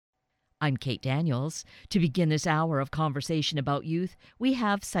I'm Kate Daniels. To begin this hour of conversation about youth, we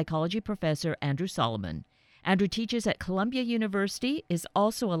have psychology professor Andrew Solomon. Andrew teaches at Columbia University, is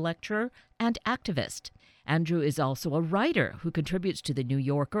also a lecturer and activist. Andrew is also a writer who contributes to The New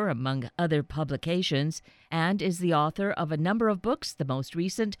Yorker, among other publications, and is the author of a number of books, the most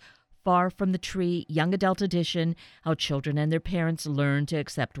recent, Far from the Tree, Young Adult Edition, How Children and Their Parents Learn to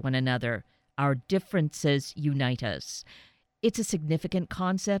Accept One Another. Our Differences Unite Us. It's a significant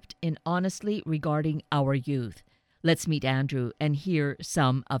concept in honestly regarding our youth. Let's meet Andrew and hear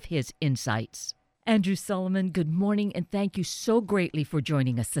some of his insights. Andrew Solomon, good morning, and thank you so greatly for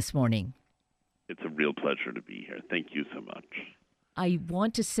joining us this morning. It's a real pleasure to be here. Thank you so much. I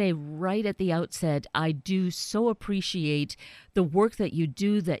want to say right at the outset, I do so appreciate the work that you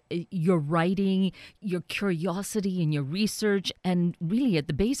do, that your writing, your curiosity and your research, and really at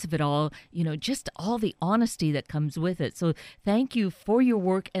the base of it all, just all the honesty that comes with it. So thank you for your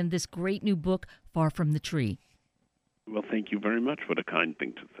work and this great new book, Far from the Tree. Well, thank you very much. What a kind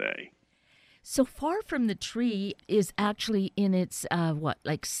thing to say. So Far from the Tree is actually in its,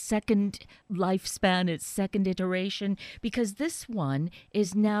 second lifespan, its second iteration, because this one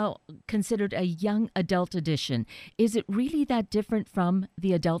is now considered a young adult edition. Is it really that different from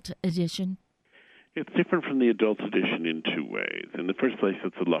the adult edition? It's different from the adult edition in two ways. In the first place,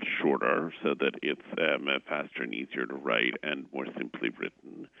 it's a lot shorter, so that it's faster and easier to write and more simply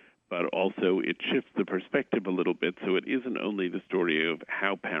written. But also it shifts the perspective a little bit, so it isn't only the story of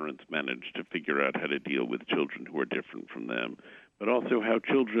how parents manage to figure out how to deal with children who are different from them, but also how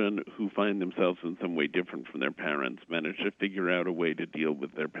children who find themselves in some way different from their parents manage to figure out a way to deal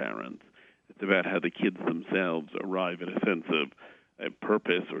with their parents. It's about how the kids themselves arrive at a sense of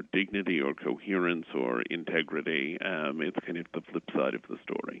purpose or dignity or coherence or integrity. It's kind of the flip side of the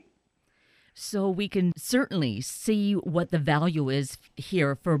story. So we can certainly see what the value is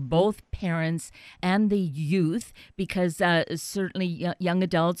here for both parents and the youth, because certainly young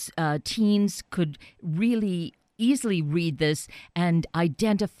adults, teens could really easily read this and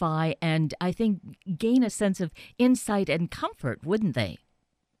identify and I think gain a sense of insight and comfort, wouldn't they?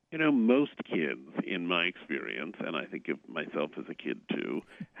 Most kids, in my experience, and I think of myself as a kid too,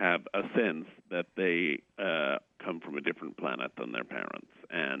 have a sense that they come from a different planet than their parents,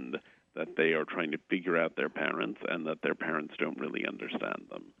 and that they are trying to figure out their parents and that their parents don't really understand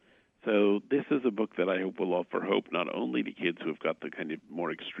them. So this is a book that I hope will offer hope not only to kids who have got the kind of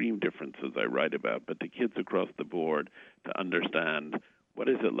more extreme differences I write about, but to kids across the board to understand what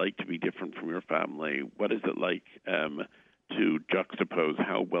is it like to be different from your family, what is it like to juxtapose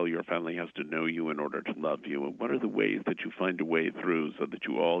how well your family has to know you in order to love you, and what are the ways that you find a way through so that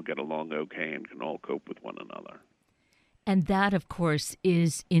you all get along okay and can all cope with one another. And that, of course,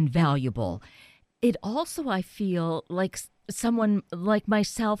 is invaluable. It also, I feel, like someone like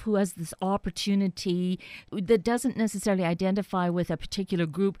myself who has this opportunity that doesn't necessarily identify with a particular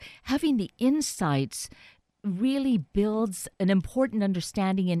group, having the insights really builds an important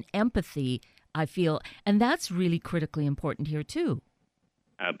understanding and empathy, I feel. And that's really critically important here, too.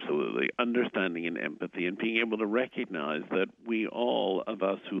 Absolutely. Understanding and empathy and being able to recognize that we, all of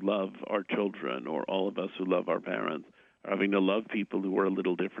us who love our children or all of us who love our parents, are having to love people who are a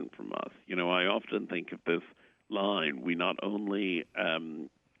little different from us. I often think of this line, we not only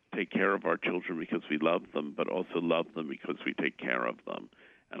take care of our children because we love them, but also love them because we take care of them.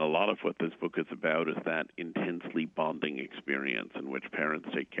 And a lot of what this book is about is that intensely bonding experience in which parents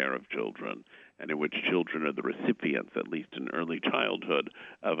take care of children and in which children are the recipients, at least in early childhood,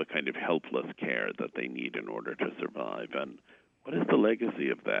 of a kind of helpless care that they need in order to survive. And what is the legacy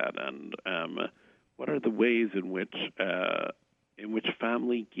of that? And what are the ways in which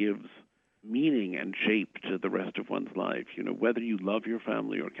family gives meaning and shape to the rest of one's life? Whether you love your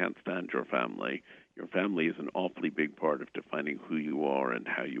family or can't stand your family is an awfully big part of defining who you are and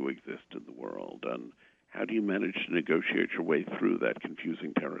how you exist in the world. And how do you manage to negotiate your way through that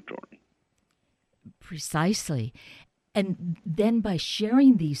confusing territory? Precisely. And then by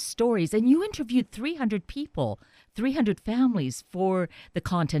sharing these stories, and you interviewed 300 people, 300 families for the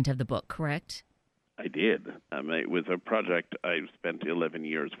content of the book, correct? I did. It was a project I spent 11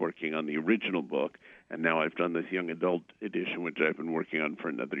 years working on the original book, and now I've done this young adult edition, which I've been working on for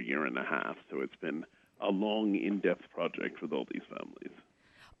another year and a half. So it's been a long, in-depth project with all these families.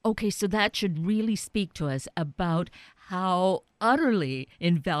 Okay, so that should really speak to us about how utterly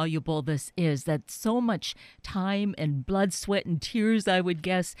invaluable this is, that so much time and blood, sweat, and tears, I would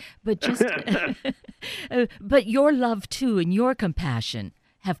guess, but just, but your love too and your compassion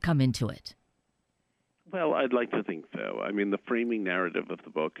have come into it. Well, I'd like to think so. I mean, the framing narrative of the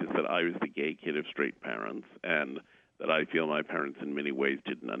book is that I was the gay kid of straight parents, and that I feel my parents in many ways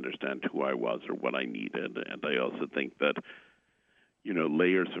didn't understand who I was or what I needed. And I also think that,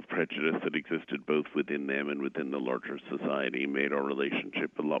 layers of prejudice that existed both within them and within the larger society made our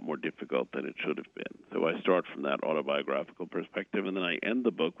relationship a lot more difficult than it should have been. So I start from that autobiographical perspective, and then I end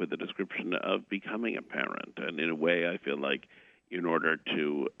the book with a description of becoming a parent. And in a way, I feel like in order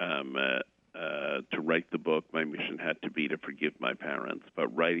to write the book, my mission had to be to forgive my parents,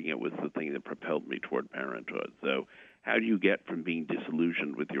 but writing it was the thing that propelled me toward parenthood. So how do you get from being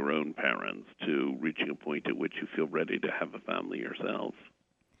disillusioned with your own parents to reaching a point at which you feel ready to have a family yourself?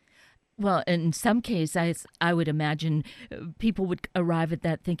 Well, in some cases, I would imagine people would arrive at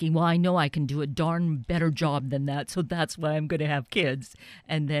that thinking, well, I know I can do a darn better job than that, so that's why I'm going to have kids.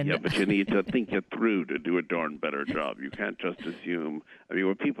 And Yeah, then, but you need to think it through to do a darn better job. You can't just assume. I mean,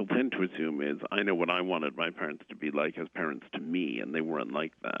 what people tend to assume is, I know what I wanted my parents to be like as parents to me, and they weren't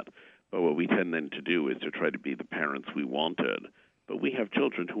like that. But what we tend then to do is to try to be the parents we wanted. But we have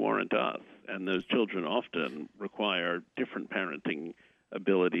children who aren't us, and those children often require different parenting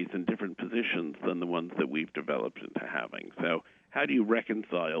abilities and different positions than the ones that we've developed into having. So how do you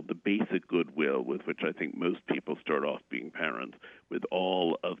reconcile the basic goodwill with which I think most people start off being parents with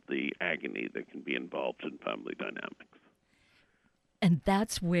all of the agony that can be involved in family dynamics? and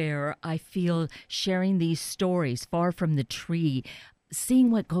that's where I feel sharing these stories far from the tree,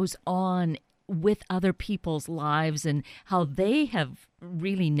 seeing what goes on with other people's lives and how they have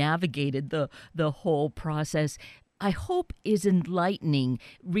really navigated the whole process, I hope is enlightening,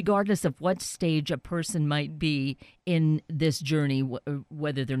 regardless of what stage a person might be in this journey,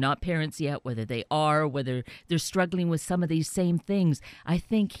 whether they're not parents yet, whether they are, whether they're struggling with some of these same things. I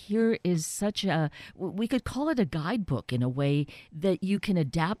think here is we could call it a guidebook in a way that you can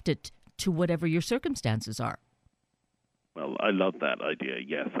adapt it to whatever your circumstances are. Well, I love that idea.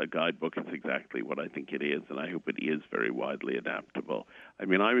 Yes, a guidebook is exactly what I think it is, and I hope it is very widely adaptable. I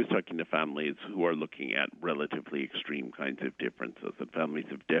mean, I was talking to families who are looking at relatively extreme kinds of differences, at families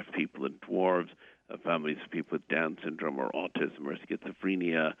of deaf people and dwarves, families of people with Down syndrome or autism or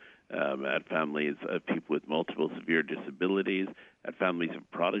schizophrenia, at families of people with multiple severe disabilities, at families of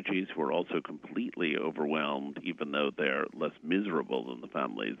prodigies who are also completely overwhelmed, even though they're less miserable than the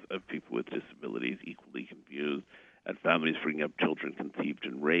families of people with disabilities, equally confused, at families bringing up children conceived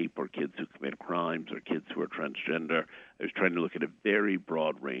in rape or kids who commit crimes or kids who are transgender. I was trying to look at a very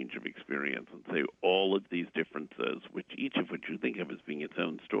broad range of experience and say all of these differences, each of which you think of as being its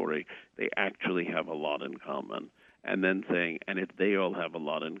own story, they actually have a lot in common. And then saying, and if they all have a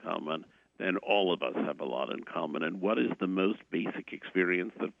lot in common, then all of us have a lot in common. And what is the most basic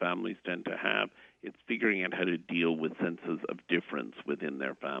experience that families tend to have? It's figuring out how to deal with senses of difference within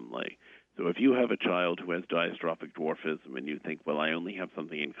their family. So if you have a child who has diastrophic dwarfism and you think, well, I only have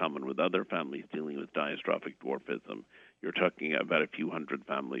something in common with other families dealing with diastrophic dwarfism, you're talking about a few hundred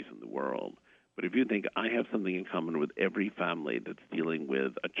families in the world. But if you think, I have something in common with every family that's dealing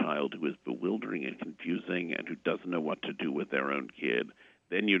with a child who is bewildering and confusing and who doesn't know what to do with their own kid,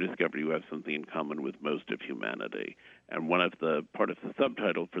 then you discover you have something in common with most of humanity. And part of the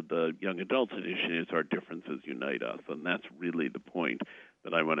subtitle for the young adults edition is Our Differences Unite Us. And that's really the point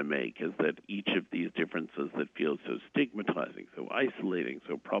that I want to make, is that each of these differences that feel so stigmatizing, so isolating,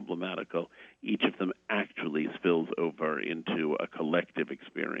 so problematical, each of them actually spills over into a collective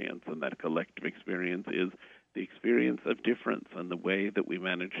experience. And that collective experience is the experience of difference and the way that we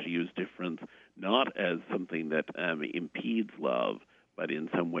manage to use difference not as something that impedes love, but in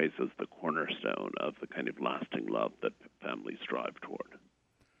some ways as the cornerstone of the kind of lasting love that families strive toward.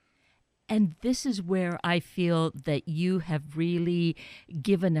 And this is where I feel that you have really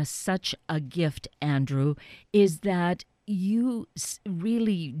given us such a gift, Andrew, is that you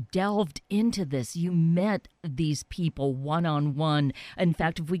really delved into this. You met these people one-on-one. In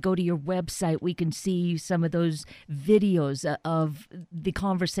fact, if we go to your website, we can see some of those videos of the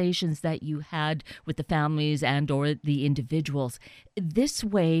conversations that you had with the families and or the individuals. This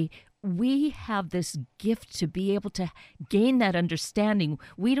way, we have this gift to be able to gain that understanding.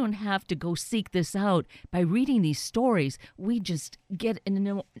 We don't have to go seek this out. By reading these stories, we just get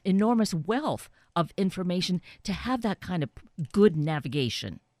an enormous wealth of information to have that kind of good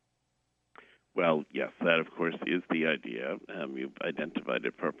navigation. Well, yes, that, of course, is the idea. You've identified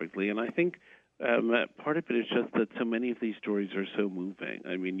it perfectly. And I think part of it is just that so many of these stories are so moving.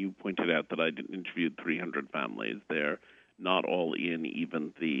 I mean, you pointed out that I interviewed 300 families there, not all in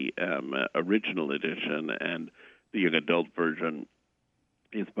even the original edition, and the young adult version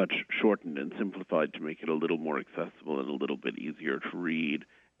is much shortened and simplified to make it a little more accessible and a little bit easier to read.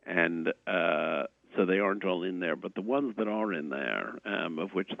 And so they aren't all in there. But the ones that are in there,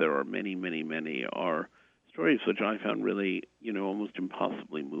 of which there are many, many, many, are stories which I found really, almost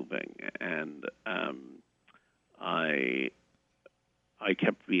impossibly moving. And I I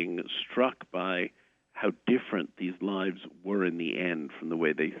kept being struck by how different these lives were in the end from the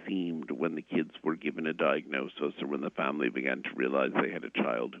way they seemed when the kids were given a diagnosis or when the family began to realize they had a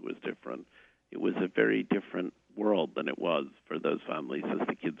child who was different. It was a very different world than it was for those families as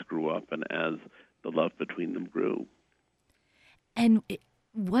the kids grew up and as the love between them grew. And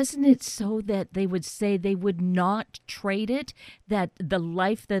wasn't it so that they would say they would not trade it, that the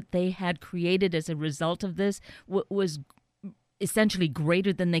life that they had created as a result of this was essentially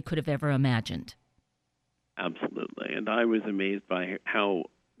greater than they could have ever imagined? Absolutely. And I was amazed by how,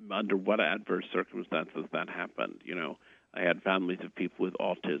 under what adverse circumstances that happened. I had families of people with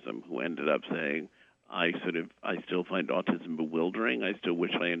autism who ended up saying, I still find autism bewildering. I still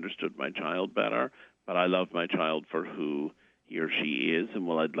wish I understood my child better, but I love my child for who he or she is, and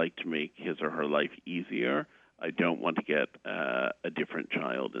while I'd like to make his or her life easier, I don't want to get a different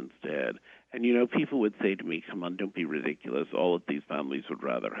child instead. And, people would say to me, come on, don't be ridiculous. All of these families would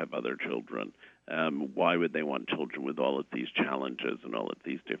rather have other children. Why would they want children with all of these challenges and all of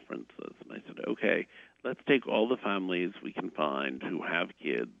these differences? And I said, okay, let's take all the families we can find who have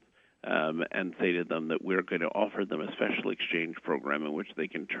kids and say to them that we're going to offer them a special exchange program in which they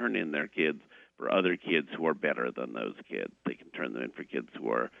can turn in their kids for other kids who are better than those kids. They can turn them in for kids who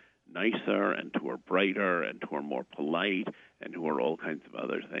are nicer and who are brighter and who are more polite and who are all kinds of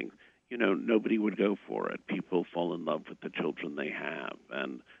other things. Nobody would go for it. People fall in love with the children they have.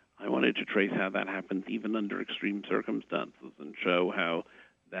 And I wanted to trace how that happens even under extreme circumstances and show how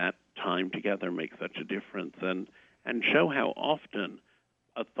that time together makes such a difference and show how often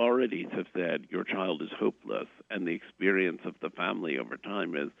authorities have said your child is hopeless, and the experience of the family over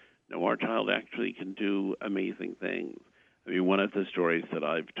time is, no, our child actually can do amazing things. I mean, one of the stories that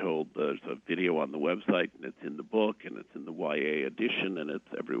I've told, there's a video on the website, and it's in the book, and it's in the YA edition, and it's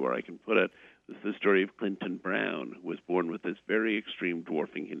everywhere I can put it. This is the story of Clinton Brown, who was born with this very extreme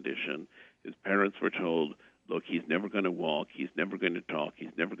dwarfing condition. His parents were told, look, he's never going to walk, he's never going to talk,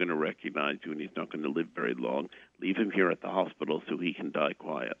 he's never going to recognize you, and he's not going to live very long. Leave him here at the hospital so he can die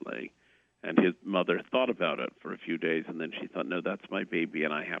quietly. And his mother thought about it for a few days, and then she thought, no, that's my baby,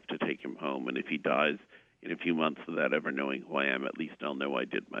 and I have to take him home. And if he dies in a few months without ever knowing who I am, at least I'll know I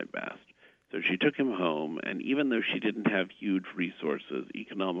did my best. So she took him home, and even though she didn't have huge resources,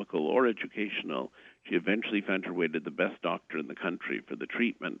 economical or educational, she eventually found her way to the best doctor in the country for the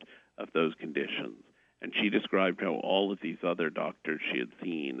treatment of those conditions. And she described how all of these other doctors she had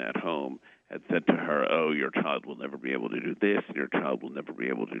seen at home had said to her, oh, your child will never be able to do this, and your child will never be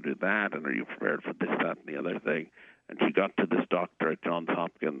able to do that, and are you prepared for this, that, and the other thing? And she got to this doctor at Johns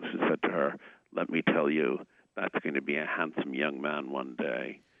Hopkins who said to her, let me tell you, that's going to be a handsome young man one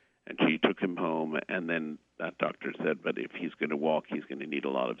day. And she took him home, and then that doctor said, but if he's going to walk, he's going to need a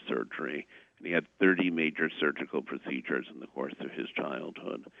lot of surgery. And he had 30 major surgical procedures in the course of his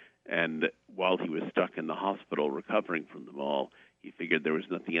childhood. And while he was stuck in the hospital recovering from them all, he figured there was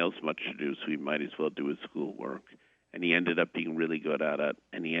nothing else much to do, so he might as well do his schoolwork. And he ended up being really good at it,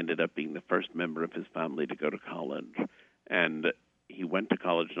 and he ended up being the first member of his family to go to college. And he went to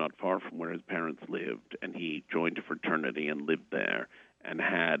college not far from where his parents lived, and he joined a fraternity and lived there and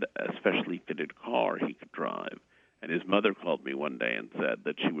had a specially fitted car he could drive. And his mother called me one day and said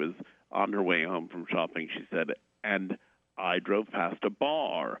that she was on her way home from shopping. She said, and I drove past a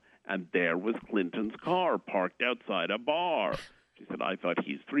bar, and there was Clinton's car parked outside a bar. She said, I thought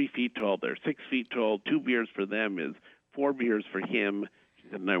he's 3 feet tall, they're 6 feet tall, 2 beers for them is 4 beers for him. She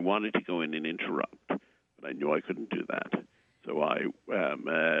said, and I wanted to go in and interrupt, but I knew I couldn't do that. So I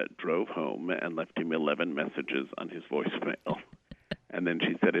drove home and left him 11 messages on his voicemail. And then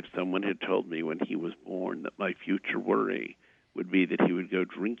she said, if someone had told me when he was born that my future worry would be that he would go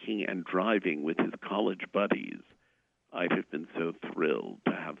drinking and driving with his college buddies, I'd have been so thrilled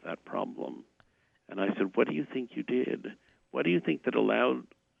to have that problem. And I said, what do you think you did? What do you think that allowed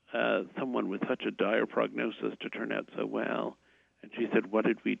someone with such a dire prognosis to turn out so well? And she said, what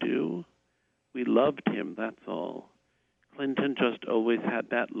did we do? We loved him, that's all. Clinton just always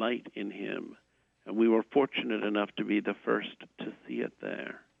had that light in him, and we were fortunate enough to be the first to see it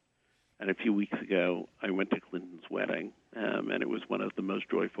there. And a few weeks ago, I went to Clinton's wedding, and it was one of the most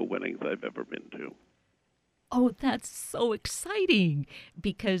joyful weddings I've ever been to. Oh, that's so exciting!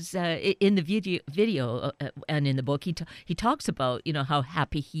 Because in the video and in the book, he talks about how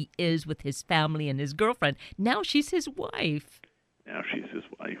happy he is with his family and his girlfriend. Now she's his wife. Now she's his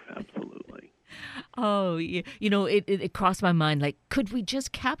wife, absolutely. Oh, it crossed my mind like, could we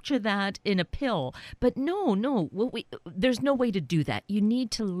just capture that in a pill? But no, no, there's no way to do that. You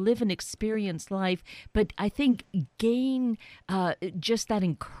need to live and experience life. But I think gain just that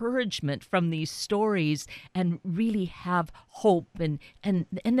encouragement from these stories and really have hope and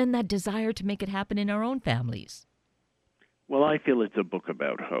then that desire to make it happen in our own families. Well, I feel it's a book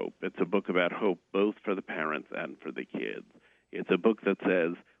about hope. It's a book about hope both for the parents and for the kids. It's a book that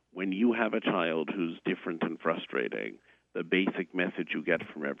says when you have a child who's different and frustrating, the basic message you get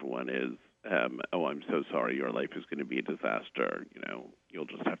from everyone is, "Oh, I'm so sorry. Your life is going to be a disaster. You'll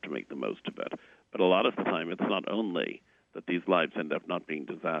just have to make the most of it." But a lot of the time, it's not only that these lives end up not being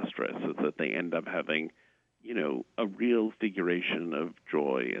disastrous; it's that they end up having, a real figuration of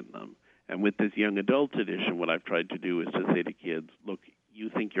joy in them. And with this young adult edition, what I've tried to do is to say to kids, look, you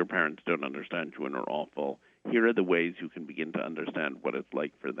think your parents don't understand you and are awful. Here are the ways you can begin to understand what it's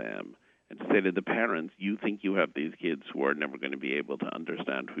like for them. And to say to the parents, you think you have these kids who are never going to be able to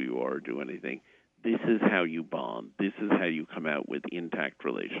understand who you are or do anything. This is how you bond. This is how you come out with intact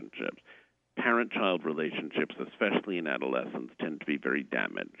relationships. Parent-child relationships, especially in adolescence, tend to be very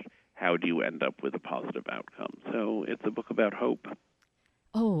damaged. How do you end up with a positive outcome? So it's a book about hope.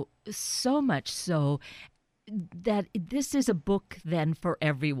 Oh, so much so that this is a book then for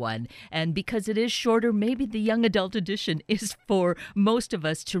everyone. And because it is shorter, maybe the young adult edition is for most of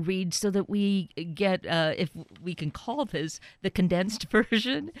us to read so that we get, if we can call this the condensed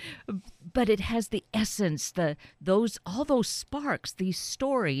version, but it has the essence, all those sparks, these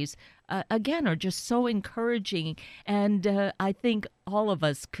stories. Again, are just so encouraging. And I think all of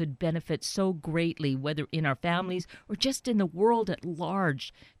us could benefit so greatly, whether in our families or just in the world at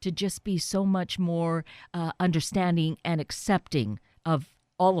large, to just be so much more understanding and accepting of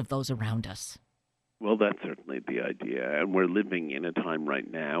all of those around us. Well, that's certainly the idea. And we're living in a time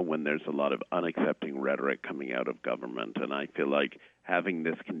right now when there's a lot of unaccepting rhetoric coming out of government. And I feel like having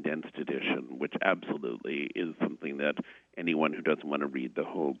this condensed edition, which absolutely is something that anyone who doesn't want to read the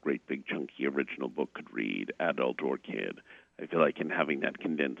whole great big chunky original book could read, adult or kid. I feel like in having that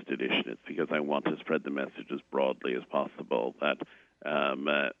condensed edition, it's because I want to spread the message as broadly as possible that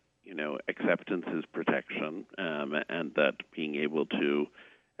acceptance is protection, and that being able to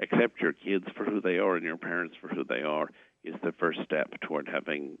accept your kids for who they are and your parents for who they are is the first step toward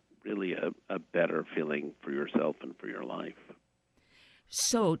having really a better feeling for yourself and for your life.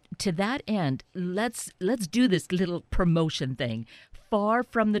 So to that end, let's do this little promotion thing. Far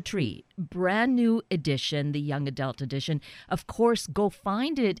from the Tree, brand new edition, the young adult edition. Of course, go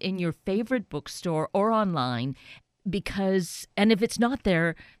find it in your favorite bookstore or online and if it's not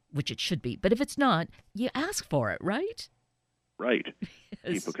there, which it should be, but if it's not, you ask for it, right? Right.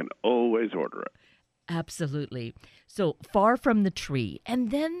 Yes. People can always order it. Absolutely. So Far from the Tree.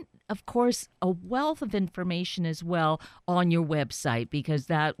 And then, of course, a wealth of information as well on your website, because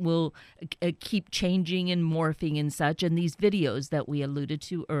that will keep changing and morphing and such. And these videos that we alluded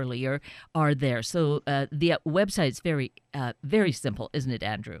to earlier are there. So the website's very simple, isn't it,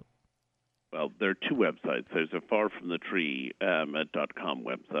 Andrew? Well, there are two websites. There's a farfromthetree.com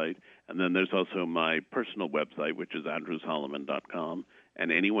website, and then there's also my personal website, which is andrewsolomon.com.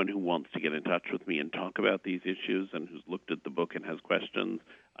 And anyone who wants to get in touch with me and talk about these issues and who's looked at the book and has questions,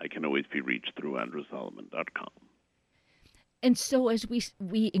 I can always be reached through andrewsolomon.com. And so as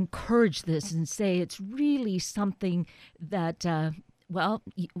we encourage this and say it's really something that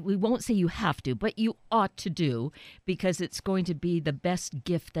we won't say you have to, but you ought to do, because it's going to be the best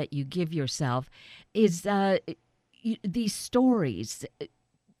gift that you give yourself, is these stories.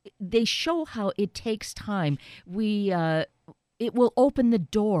 They show how it takes time. It will open the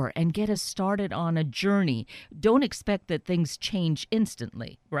door and get us started on a journey. Don't expect that things change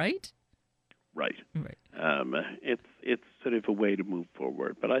instantly, right? Right. Right. It's sort of a way to move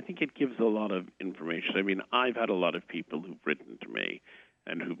forward, but I think it gives a lot of information. I mean, I've had a lot of people who've written to me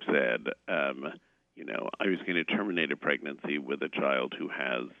and who've said, I was going to terminate a pregnancy with a child who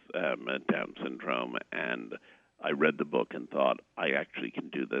has Down syndrome, and I read the book and thought, I actually can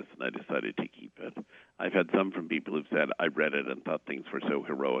do this, and I decided to keep it. I've had some from people who've said, I read it and thought things were so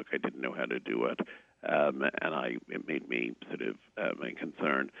heroic, I didn't know how to do it. It made me sort of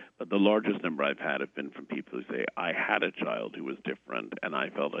concerned. But the largest number I've had have been from people who say, I had a child who was different, and I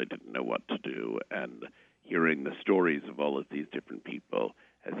felt I didn't know what to do. And hearing the stories of all of these different people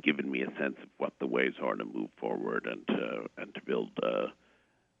has given me a sense of what the ways are to move forward and to build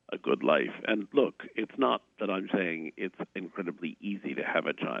a good life. And look, it's not that I'm saying it's incredibly easy to have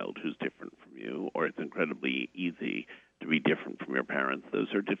a child who's different from you, or it's incredibly easy to be different from your parents.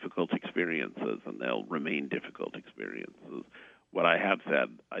 Those are difficult experiences, and they'll remain difficult experiences. What I have said,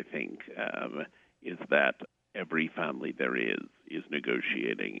 I think, is that every family there is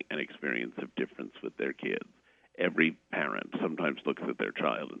negotiating an experience of difference with their kids. Every parent sometimes looks at their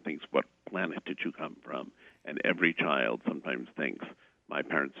child and thinks, what planet did you come from? And every child sometimes thinks, my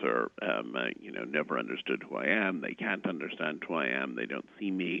parents are, never understood who I am. They can't understand who I am. They don't see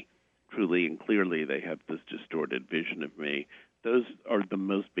me truly and clearly. They have this distorted vision of me. Those are the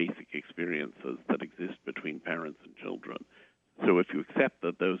most basic experiences that exist between parents and children. So if you accept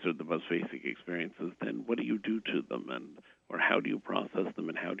that those are the most basic experiences, then what do you do to them, or how do you process them,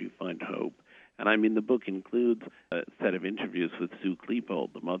 and how do you find hope? And the book includes a set of interviews with Sue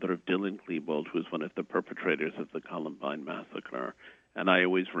Klebold, the mother of Dylan Klebold, who was one of the perpetrators of the Columbine massacre. And I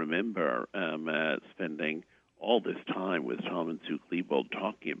always remember spending all this time with Tom and Sue Klebold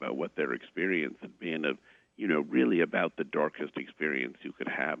talking about what their experience had been of, really about the darkest experience you could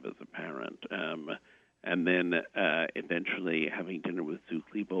have as a parent. And then eventually having dinner with Sue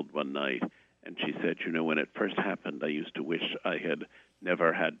Klebold one night, and she said, when it first happened, I used to wish I had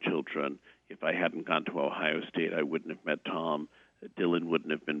never had children. If I hadn't gone to Ohio State, I wouldn't have met Tom. Dylan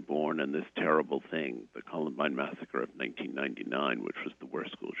wouldn't have been born, and this terrible thing, the Columbine Massacre of 1999, which was the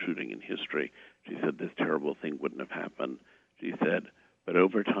worst school shooting in history, she said this terrible thing wouldn't have happened. She said, but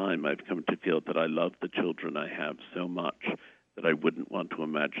over time I've come to feel that I love the children I have so much that I wouldn't want to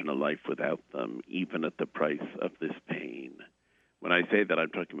imagine a life without them, even at the price of this pain. When I say that,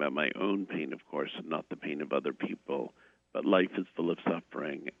 I'm talking about my own pain, of course, and not the pain of other people. But life is full of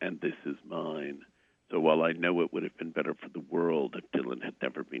suffering, and this is mine. So while I know it would have been better for the world if Dylan had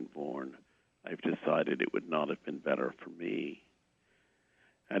never been born, I've decided it would not have been better for me.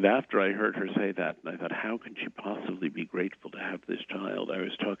 And after I heard her say that, and I thought, how can she possibly be grateful to have this child? I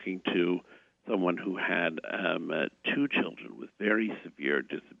was talking to someone who had two children with very severe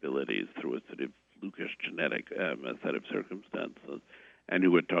disabilities through a sort of flukish genetic set of circumstances, and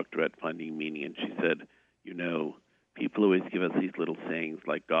who had talked about finding meaning. And she said, people always give us these little sayings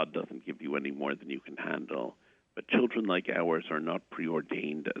like God doesn't give you any more than you can handle. But children like ours are not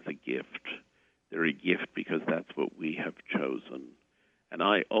preordained as a gift. They're a gift because that's what we have chosen. And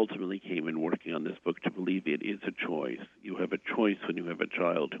I ultimately came in working on this book to believe it is a choice. You have a choice when you have a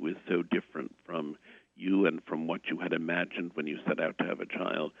child who is so different from you and from what you had imagined when you set out to have a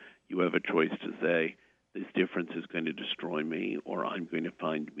child. You have a choice to say, this difference is going to destroy me, or I'm going to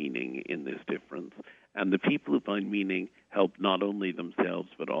find meaning in this difference. And the people who find meaning help not only themselves,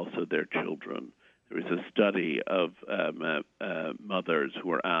 but also their children. There was a study of mothers who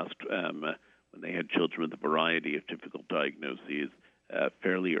were asked when they had children with a variety of difficult diagnoses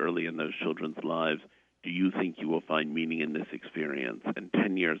fairly early in those children's lives, do you think you will find meaning in this experience? And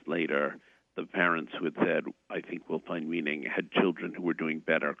 10 years later, the parents who had said, I think we'll find meaning, had children who were doing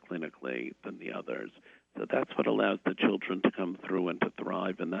better clinically than the others. So that's what allows the children to come through and to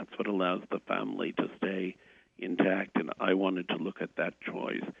thrive, and that's what allows the family to stay intact. And I wanted to look at that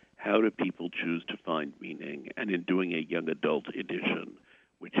choice. How do people choose to find meaning? And in doing a young adult edition,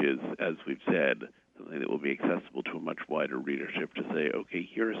 which is, as we've said, something that will be accessible to a much wider readership, to say, okay,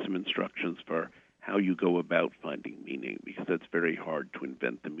 here are some instructions for how you go about finding meaning, because it's very hard to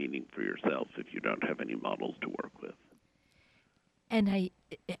invent the meaning for yourself if you don't have any models to work with. And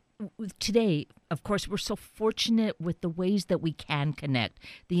today, of course, we're so fortunate with the ways that we can connect.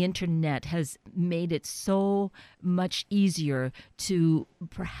 The internet has made it so much easier to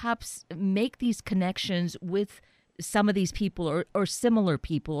perhaps make these connections with some of these people or similar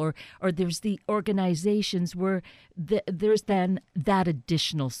people, or there's the organizations where there's then that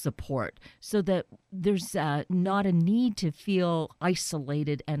additional support, so that there's not a need to feel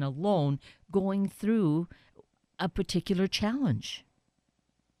isolated and alone going through a particular challenge.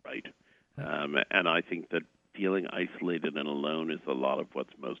 Right. And I think that feeling isolated and alone is a lot of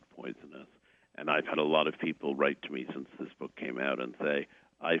what's most poisonous. And I've had a lot of people write to me since this book came out and say,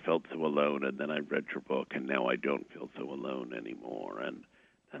 I felt so alone, and then I read your book, and now I don't feel so alone anymore. And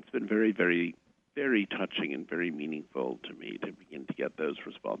that's been very, very, very touching and very meaningful to me to begin to get those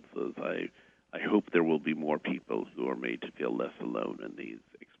responses. I hope there will be more people who are made to feel less alone in these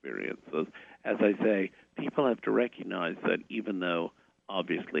experiences. As I say, people have to recognize that even though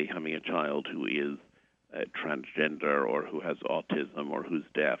obviously having a child who is transgender or who has autism or who's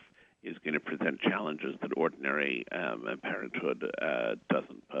deaf is going to present challenges that ordinary parenthood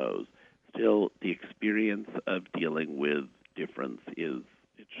doesn't pose. Still, the experience of dealing with difference it's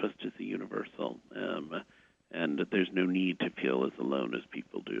just as universal. And there's no need to feel as alone as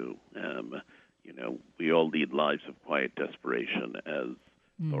people do. We all lead lives of quiet desperation, as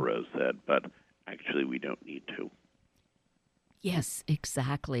Thoreau said, but actually we don't need to. Yes,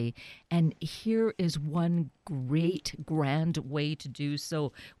 exactly. And here is one great, grand way to do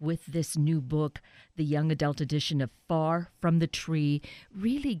so with this new book. The young adult edition of Far from the Tree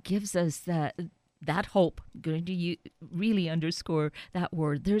really gives us that hope. Going to really underscore that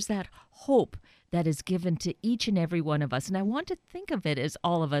word. There's that hope that is given to each and every one of us. And I want to think of it as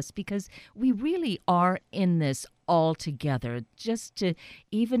all of us because we really are in this all together. Just to,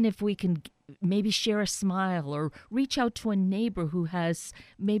 even if we can maybe share a smile or reach out to a neighbor who has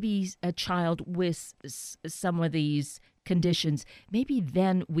maybe a child with some of these conditions, maybe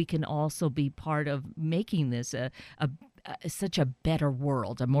then we can also be part of making this such a better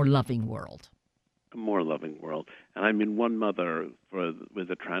world, a more loving world. A more loving world. And I mean, one mother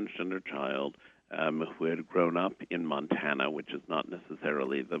with a transgender child who had grown up in Montana, which is not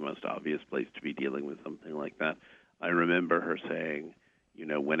necessarily the most obvious place to be dealing with something like that. I remember her saying, you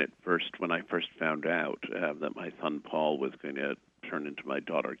know, when I first found out that my son Paul was going to turn into my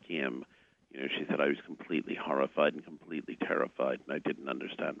daughter Kim, you know, she said I was completely horrified and completely terrified, and I didn't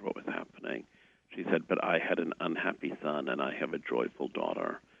understand what was happening. She said, but I had an unhappy son, and I have a joyful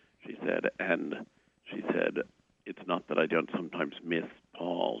daughter. She said, it's not that I don't sometimes miss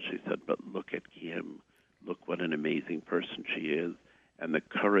Paul. She said, but look at Kim. Look what an amazing person she is. And the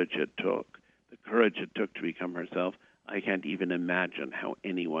courage it took to become herself. I can't even imagine how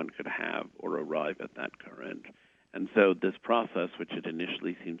anyone could have or arrive at that courage. And so this process, which had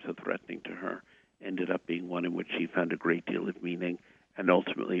initially seemed so threatening to her, ended up being one in which she found a great deal of meaning and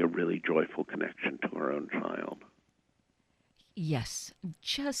ultimately a really joyful connection to her own child. Yes,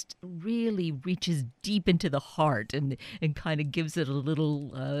 just really reaches deep into the heart and kind of gives it a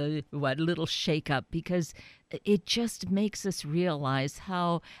little shake up because it just makes us realize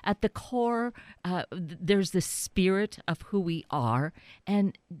how at the core there's the spirit of who we are,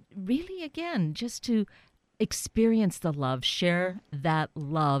 and really again just to experience the love, share that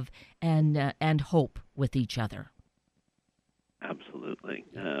love and hope with each other. Absolutely.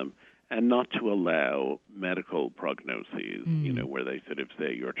 And not to allow medical prognoses, you know, where they sort of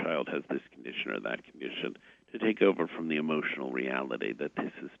say your child has this condition or that condition, to take over from the emotional reality that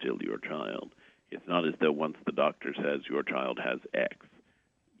this is still your child. It's not as though once the doctor says your child has X,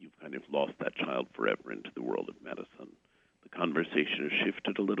 you've kind of lost that child forever into the world of medicine. The conversation has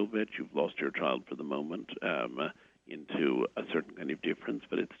shifted a little bit. You've lost your child for the moment into a certain kind of difference,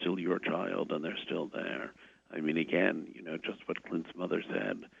 but it's still your child, and they're still there. I mean, again, you know, just what Clint's mother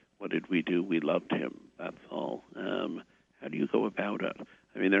said. What did we do? We loved him. That's all. How do you go about it?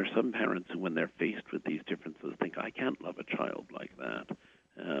 I mean, there are some parents who, when they're faced with these differences, think, I can't love a child like that.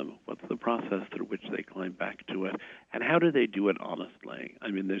 What's the process through which they climb back to it? And how do they do it honestly? I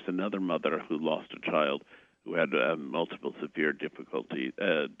mean, there's another mother who lost a child who had multiple severe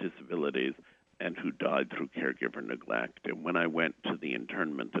disabilities, and who died through caregiver neglect. And when I went to the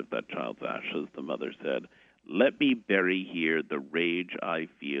internment of that child's ashes, the mother said, let me bury here the rage I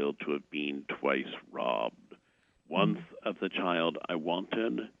feel to have been twice robbed. Once of the child I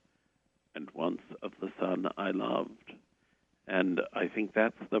wanted, and once of the son I loved. And I think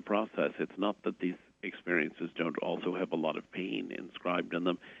that's the process. It's not that these experiences don't also have a lot of pain inscribed in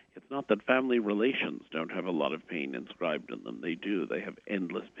them. It's not that family relations don't have a lot of pain inscribed in them. They do. They have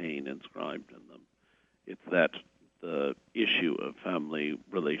endless pain inscribed in them. It's that the issue of family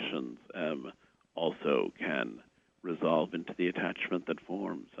relations also can resolve into the attachment that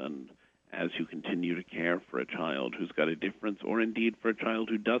forms. And as you continue to care for a child who's got a difference, or indeed for a child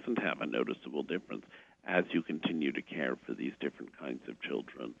who doesn't have a noticeable difference, as you continue to care for these different kinds of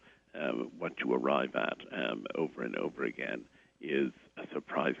children, what you arrive at over and over again is a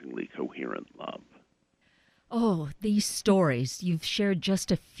surprisingly coherent love. Oh, these stories. You've shared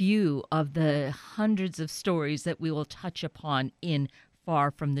just a few of the hundreds of stories that we will touch upon in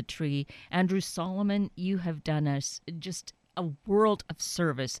Far from the Tree. Andrew Solomon, you have done us just a world of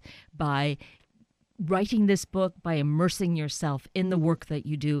service by writing this book, by immersing yourself in the work that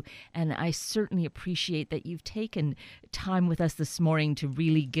you do. And I certainly appreciate that you've taken time with us this morning to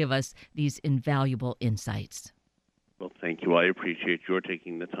really give us these invaluable insights. Well, thank you. I appreciate your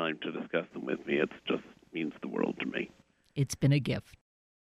taking the time to discuss them with me. It just means the world to me. It's been a gift.